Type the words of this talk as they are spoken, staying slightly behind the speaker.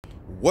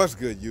What's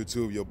good,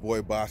 YouTube? Your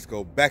boy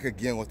Bossco back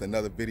again with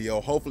another video.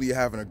 Hopefully you're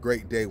having a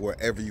great day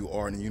wherever you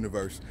are in the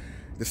universe.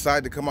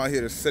 Decided to come out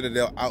here to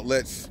Citadel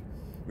Outlets.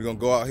 We're gonna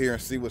go out here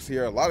and see what's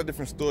here. A lot of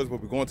different stores,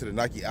 but we're going to the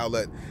Nike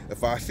outlet.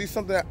 If I see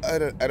something at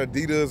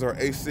Adidas or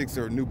Asics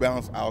or New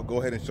Balance, I'll go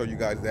ahead and show you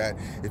guys that.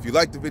 If you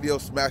like the video,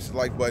 smash the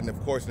like button, of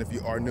course, and if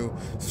you are new,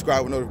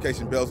 subscribe with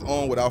notification bells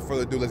on. Without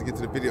further ado, let's get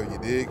to the video, you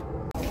dig?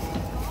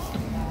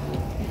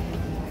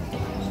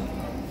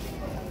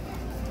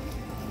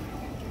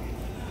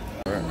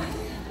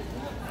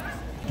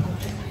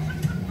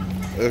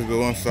 Let's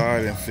go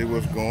inside and see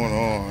what's going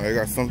on. They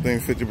got some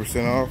things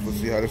 50% off. Let's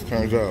see how this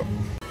turns out.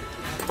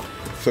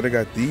 So they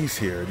got these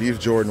here. These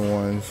Jordan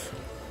ones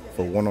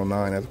for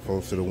 $109 as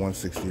opposed to the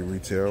 $160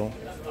 retail.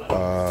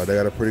 They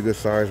got a pretty good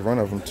size run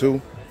of them too.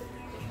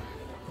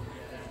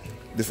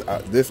 This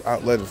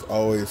outlet is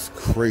always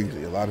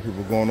crazy. A lot of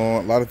people going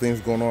on. A lot of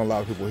things going on. A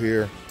lot of people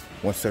here.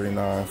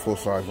 $179 full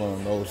size run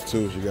on those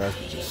too, as you guys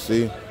can just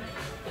see.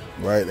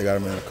 Right? They got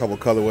them in a couple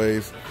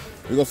colorways.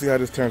 We're gonna see how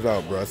this turns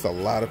out, bro. It's a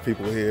lot of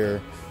people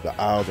here. The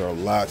aisles are a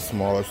lot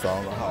smaller, so I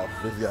don't know how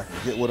busy I can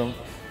get with them.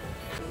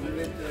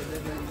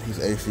 These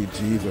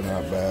ACGs are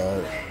not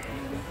bad.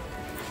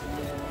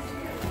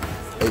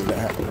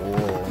 8.5.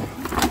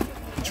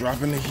 Whoa.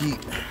 Dropping the heat.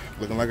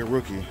 Looking like a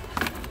rookie.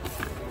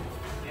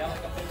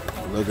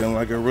 Looking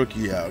like a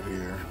rookie out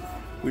here.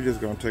 We're just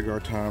gonna take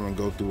our time and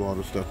go through all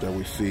the stuff that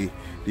we see.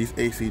 These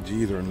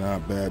ACGs are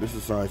not bad. This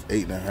is size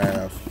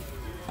 8.5.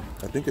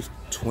 I think it's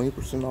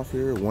 20% off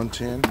here,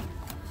 110.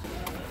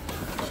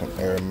 Some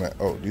Air Max.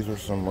 Oh, these are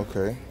some,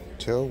 okay,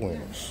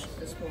 tailwinds.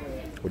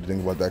 What do you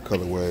think about that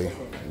colorway?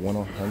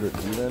 100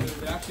 even?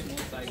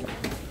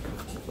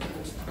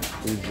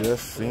 We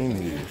just seen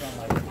these.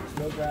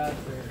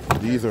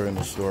 These are in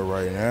the store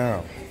right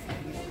now.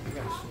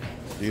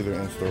 These are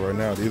in the store right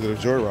now. These are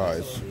the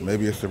JOYRIDEs.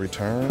 Maybe it's the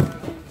return.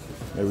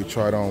 Maybe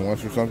try it on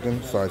once or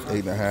something. Size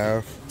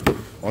 8.5.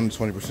 On the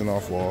 20%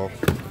 off wall,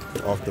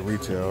 off the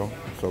retail.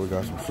 So we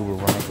got some super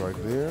runs right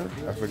there.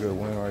 That's a good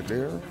win right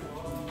there.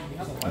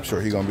 I'm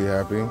sure he's gonna be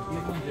happy.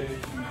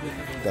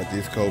 Got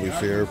these Kobe's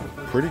here.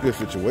 Pretty good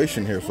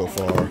situation here so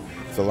far.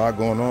 It's a lot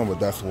going on, but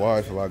that's why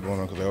it's a lot going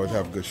on, because they always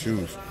have good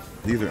shoes.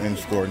 These are in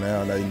store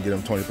now. Now you can get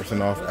them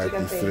 20% off at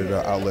the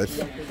Citadel outlets,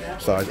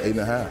 size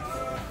 8.5.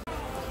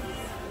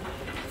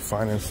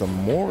 Finding some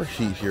more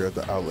heat here at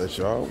the outlets,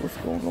 y'all. What's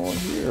going on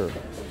here?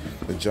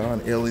 The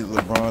John Elliott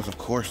LeBrons, of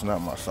course,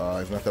 not my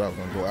size. Not that I was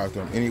gonna go after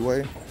them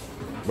anyway,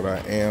 but I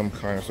am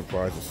kind of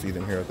surprised to see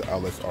them here at the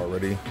outlets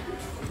already.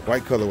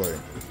 White colorway.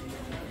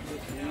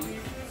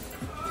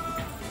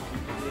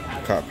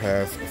 Cop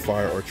pass,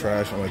 fire or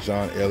trash on a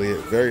John Elliott.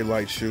 Very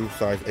light shoe,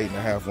 size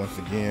 8.5 once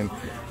again.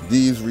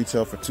 These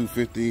retail for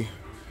 $250.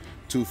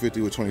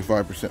 $250 with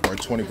 25% or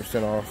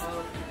 20%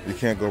 off. You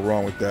can't go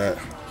wrong with that.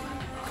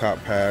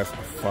 Cop pass,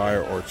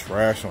 fire or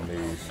trash on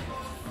these.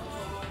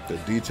 The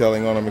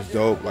detailing on them is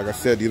dope. Like I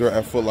said, these are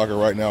at Foot Locker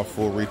right now,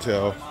 full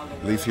retail.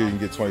 At least here you can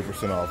get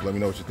 20% off. Let me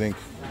know what you think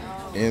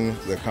in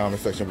the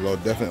comment section below.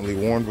 Definitely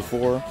worn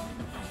before.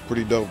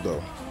 Pretty dope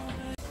though.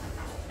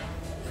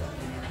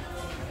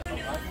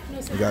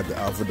 We got the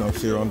Alpha Dunks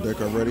here on deck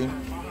already.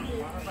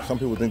 Some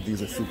people think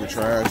these are super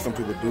trash. Some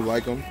people do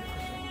like them.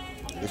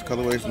 This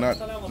colorway is not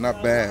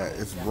bad.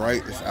 It's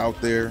bright. It's out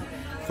there.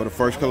 For the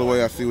first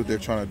colorway, I see what they're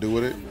trying to do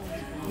with it.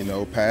 You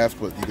know, pass,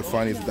 but you can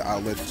find these at the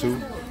outlets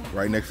too.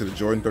 Right next to the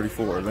Jordan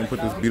 34. Let me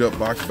put this beat up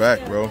box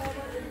back, bro.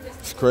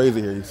 It's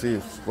crazy here. You see,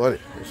 it's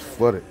flooded. It's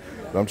flooded.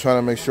 But I'm trying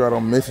to make sure I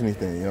don't miss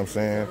anything. You know what I'm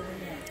saying?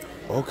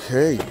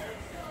 Okay.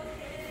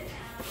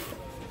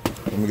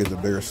 Let me get the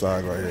bigger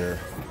side right here.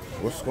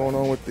 What's going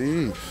on with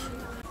these?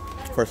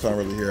 First time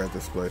really here at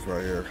this place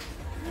right here.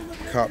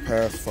 Cop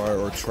pass, fire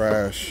or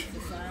trash.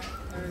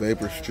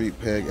 Vapor Street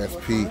Peg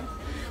SP.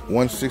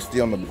 160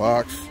 on the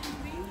box.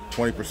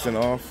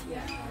 20% off.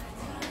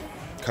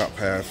 Cop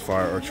pass,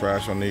 fire or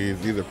trash on these.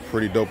 These are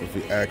pretty dope if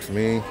you ask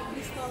me.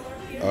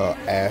 Not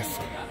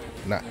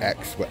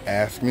ask, but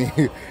ask me.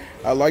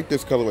 I like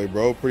this colorway,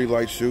 bro. Pretty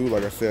light shoe.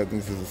 Like I said, I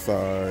think this is a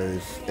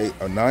size 8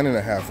 or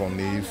 9.5 on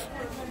these.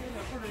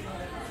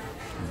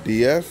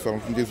 DS, so I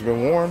think these have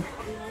been worn.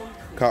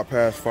 Cop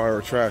pass, fire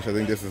or trash. I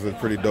think this is a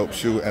pretty dope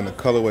shoe, and the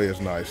colorway is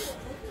nice.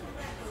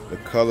 The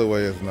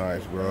colorway is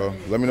nice, bro.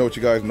 Let me know what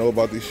you guys know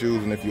about these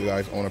shoes, and if you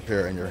guys own a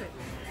pair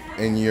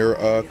in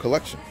your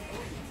collection.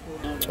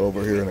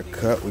 Over here in the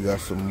cut, we got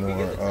some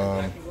more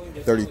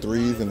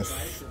 33s in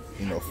this,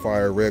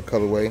 fire red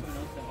colorway.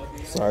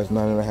 Size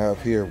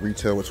 9.5 here,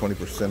 retail with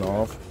 20%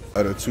 off.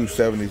 Other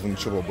 270s in the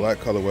triple black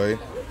colorway.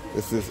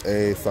 This is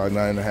a size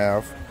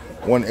 9.5.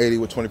 180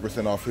 with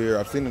 20% off here.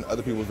 I've seen in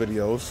other people's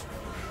videos,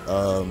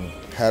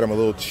 had them a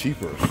little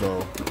cheaper,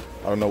 so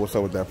I don't know what's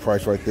up with that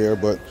price right there,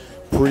 but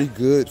pretty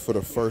good for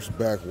the first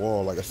back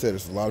wall. Like I said,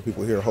 there's a lot of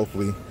people here.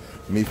 Hopefully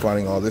me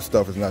finding all this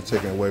stuff is not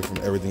taken away from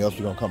everything else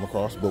we're gonna come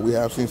across, but we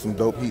have seen some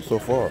dope heat so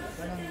far.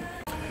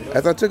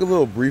 As I took a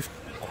little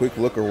quick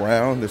look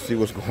around to see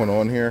what's going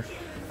on here,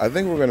 I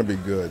think we're gonna be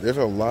good. There's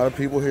a lot of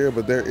people here,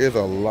 but there is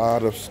a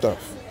lot of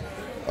stuff.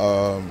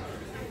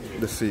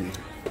 Let's see.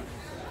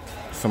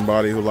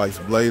 somebody who likes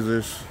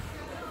blazers.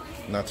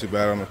 Not too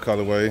bad on the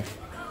colorway.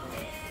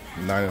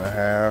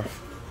 9.5.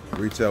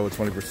 Retail with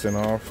 20%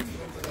 off.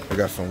 I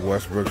got some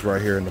Westbrooks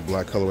right here in the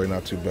black colorway.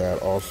 Not too bad.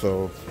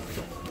 Also,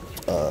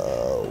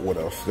 what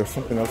else? There's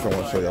something else I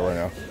want to show y'all right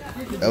now.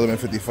 Element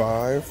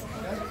 55.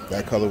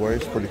 That colorway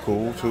is pretty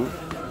cool too.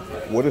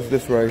 What is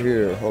this right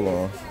here? Hold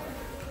on.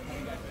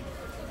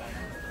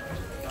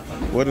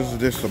 What is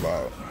this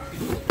about?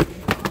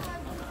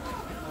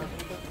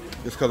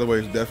 This colorway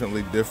is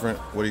definitely different.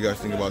 What do you guys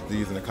think about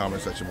these in the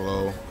comment section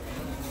below?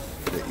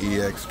 The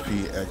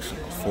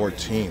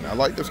EXPX14. I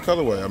like this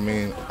colorway. I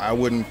mean, I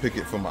wouldn't pick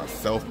it for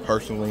myself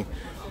personally,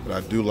 but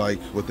I do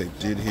like what they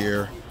did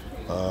here.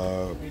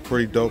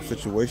 Pretty dope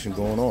situation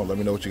going on. Let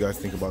me know what you guys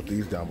think about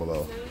these down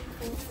below.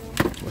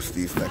 What's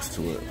these next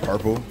to it?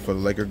 Purple for the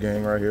Laker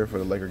gang right here, for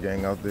the Laker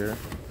gang out there.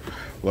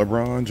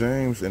 LeBron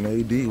James and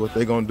AD, what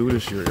they gonna do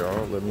this year,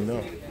 y'all? Let me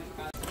know.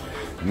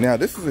 Now,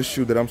 this is a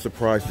shoe that I'm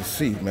surprised to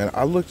see, man.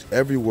 I looked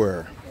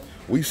everywhere.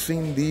 We've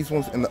seen these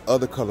ones in the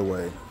other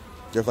colorway.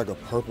 There's like a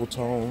purple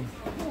tone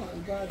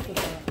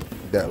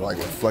that like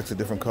reflects a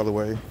different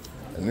colorway.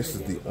 And this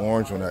is the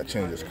orange one that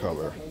changes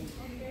color.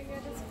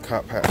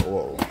 Cop hat,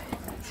 whoa.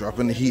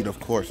 Dropping the heat, of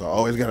course. I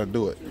always gotta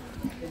do it.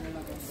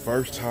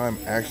 First time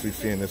actually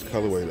seeing this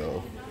colorway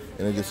though.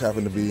 And it just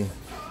happened to be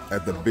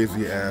at the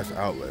busy ass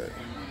outlet.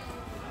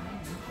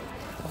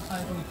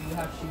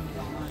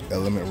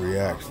 Element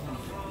Reacts.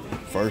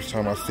 First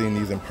time I've seen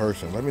these in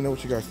person. Let me know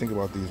what you guys think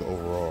about these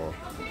overall.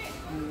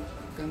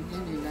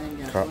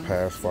 Cop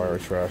pass, fire,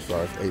 trash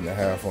size,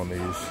 8.5 on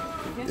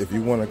these. If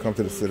you want to come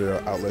to the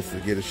Citadel outlets to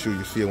get a shoe,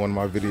 you see in one of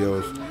my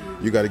videos,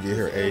 you got to get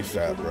here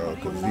ASAP, bro,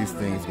 because these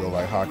things go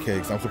like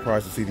hotcakes. I'm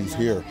surprised to see these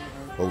here,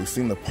 but we've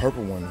seen the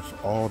purple ones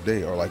all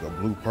day, or like a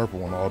blue purple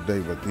one all day,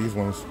 but these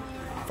ones,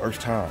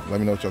 first time. Let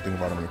me know what y'all think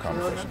about them in the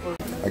comment section.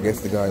 I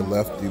guess the guy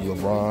left the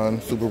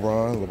LeBron Super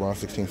Bronze, LeBron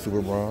 16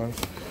 Super Bronze.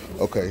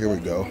 Okay, here we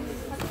go.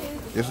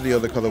 This is the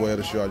other colorway of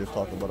the shoe I just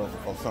talked about.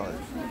 Oh, sorry.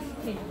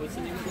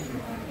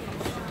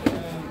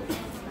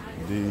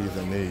 These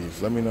and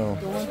these. Let me know.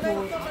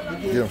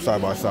 Get them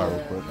side by side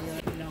real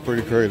quick.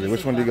 Pretty crazy.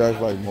 Which one do you guys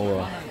like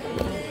more?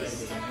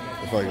 It's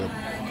like a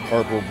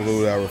purple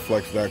blue that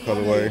reflects that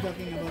colorway.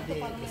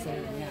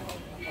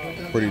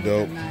 Pretty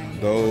dope.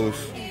 Those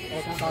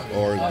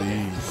or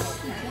these.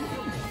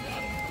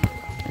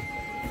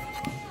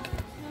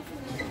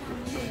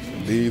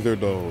 These are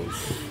those.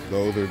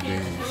 Those are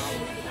these.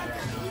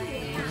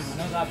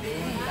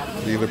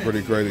 These are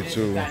pretty crazy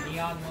too.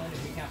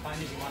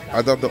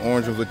 I thought the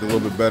orange ones looked a little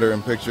bit better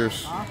in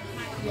pictures,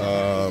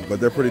 but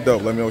they're pretty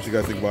dope. Let me know what you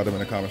guys think about them in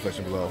the comment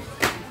section below.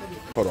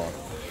 Hold on.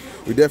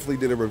 We definitely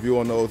did a review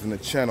on those in the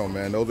channel,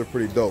 man. Those are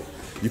pretty dope.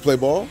 You play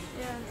ball?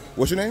 Yeah.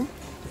 What's your name?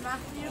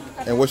 Matthew.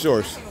 And what's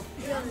yours?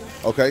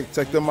 Dylan. Okay,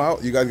 check them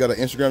out. You guys got an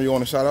Instagram you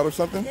want to shout out or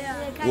something?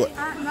 Yeah. What?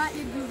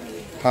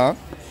 Huh?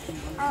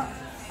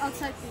 I'll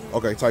type it in.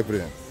 Okay, type it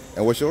in.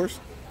 And what's yours?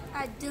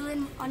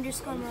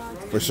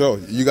 Dylan_Mirage. For sure.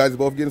 You guys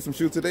both getting some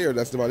shoes today, or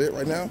that's about it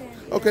right now?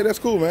 Okay, that's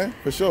cool, man.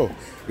 For sure.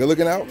 Good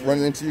looking out.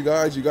 Running into you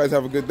guys. You guys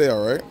have a good day,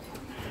 all right?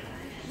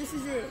 This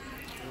is it.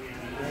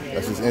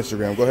 That's his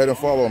Instagram. Go ahead and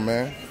follow him,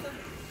 man.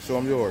 Show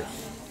him yours.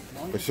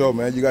 For sure,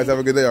 man. You guys have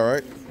a good day, all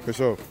right? For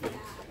sure.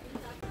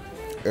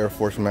 Air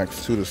Force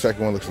Max 2. The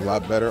second one looks a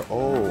lot better.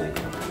 Oh.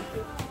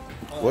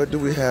 What do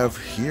we have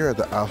here at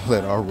the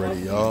outlet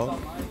already, y'all?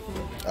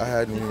 I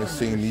hadn't even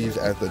seen these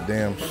at the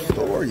damn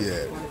store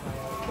yet.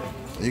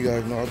 You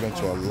guys know I've been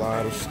to a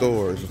lot of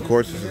stores. Of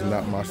course, this is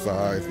not my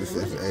size. This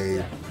is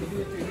a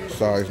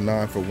size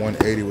 9 for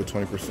 $180 with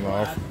 20%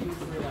 off.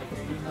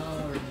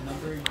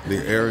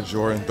 The Air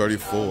Jordan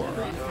 34.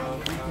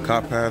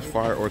 Cop pass,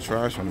 fire, or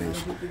trash on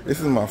these.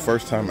 This is my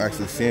first time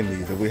actually seeing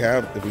these. If we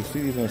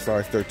see these in a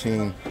size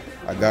 13,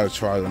 I gotta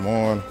try them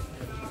on.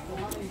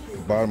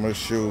 Bottom of the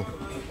shoe.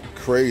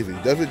 Crazy.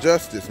 Does it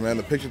justice, man.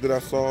 The picture that I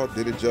saw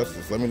did it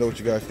justice. Let me know what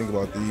you guys think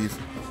about these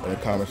in the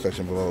comment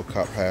section below.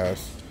 Cop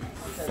pass,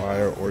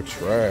 fire, or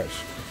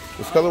trash.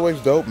 This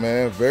colorway's dope,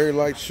 man. Very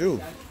light shoe.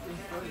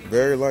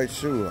 Very light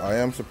shoe. I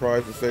am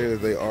surprised to say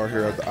that they are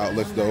here at the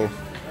outlets though.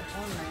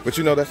 But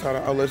you know, that's how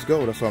the outlets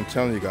go. That's what I'm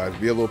telling you guys.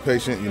 Be a little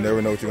patient. You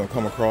never know what you're gonna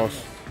come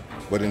across.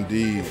 But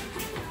indeed,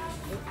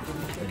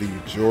 the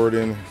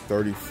Jordan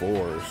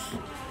 34s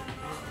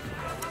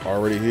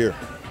already here.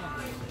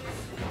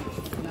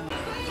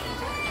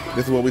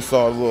 This is what we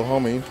saw, the little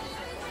homie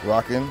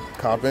rocking,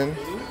 copping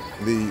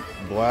the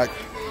black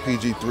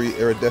PG3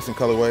 iridescent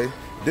colorway.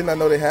 Did not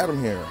know they had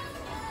them here.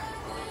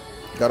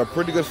 Got a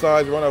pretty good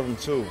size run of them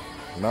too.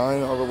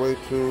 9 all the way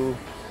to,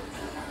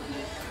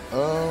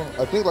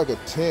 I think like a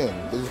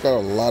 10. They just got a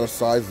lot of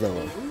sizes of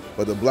them.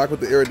 But the black with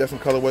the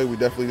iridescent colorway, we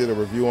definitely did a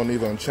review on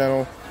these on the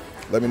channel.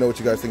 Let me know what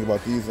you guys think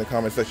about these in the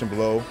comment section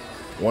below.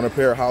 Want a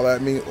pair, holla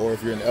at me, or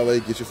if you're in LA,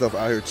 get yourself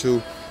out here too.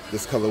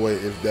 This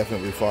colorway is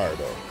definitely fire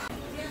though.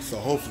 So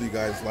hopefully you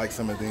guys like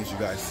some of the things you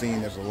guys seen.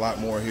 There's a lot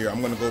more here.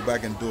 I'm gonna go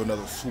back and do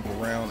another swoop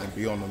around and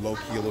be on the low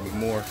key a little bit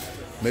more.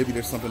 Maybe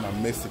there's something I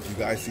missed. If you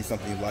guys see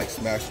something you like,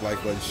 smash the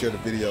like button, share the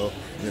video.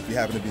 And if you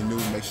happen to be new,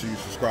 make sure you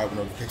subscribe with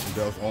notification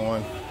bells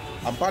on.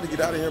 I'm about to get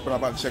out of here, but I'm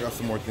about to check out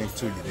some more things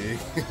too, you dig?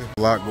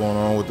 A lot going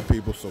on with the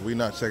people, so we're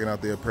not checking out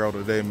the apparel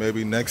today.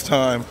 Maybe next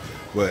time,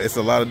 but it's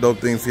a lot of dope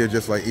things here,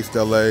 just like East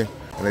LA,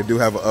 and they do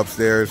have an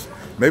upstairs.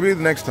 Maybe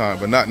the next time,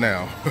 but not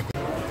now.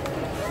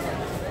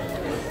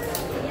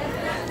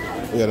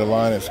 Yeah, the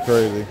line is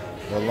crazy.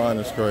 The line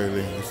is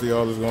crazy. You see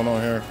all this going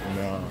on here?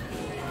 No,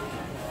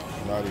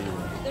 not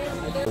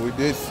even. We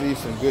did see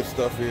some good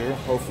stuff here.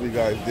 Hopefully you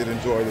guys did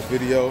enjoy this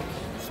video.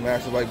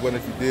 Smash the like button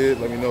if you did.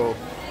 Let me know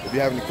if you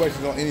have any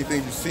questions on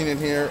anything you've seen in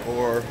here,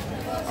 or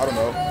I don't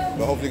know.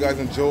 But hopefully you guys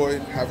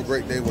enjoyed. Have a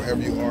great day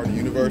wherever you are in the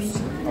universe.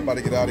 I'm about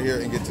to get out of here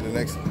and get to the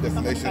next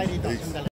destination. Peace.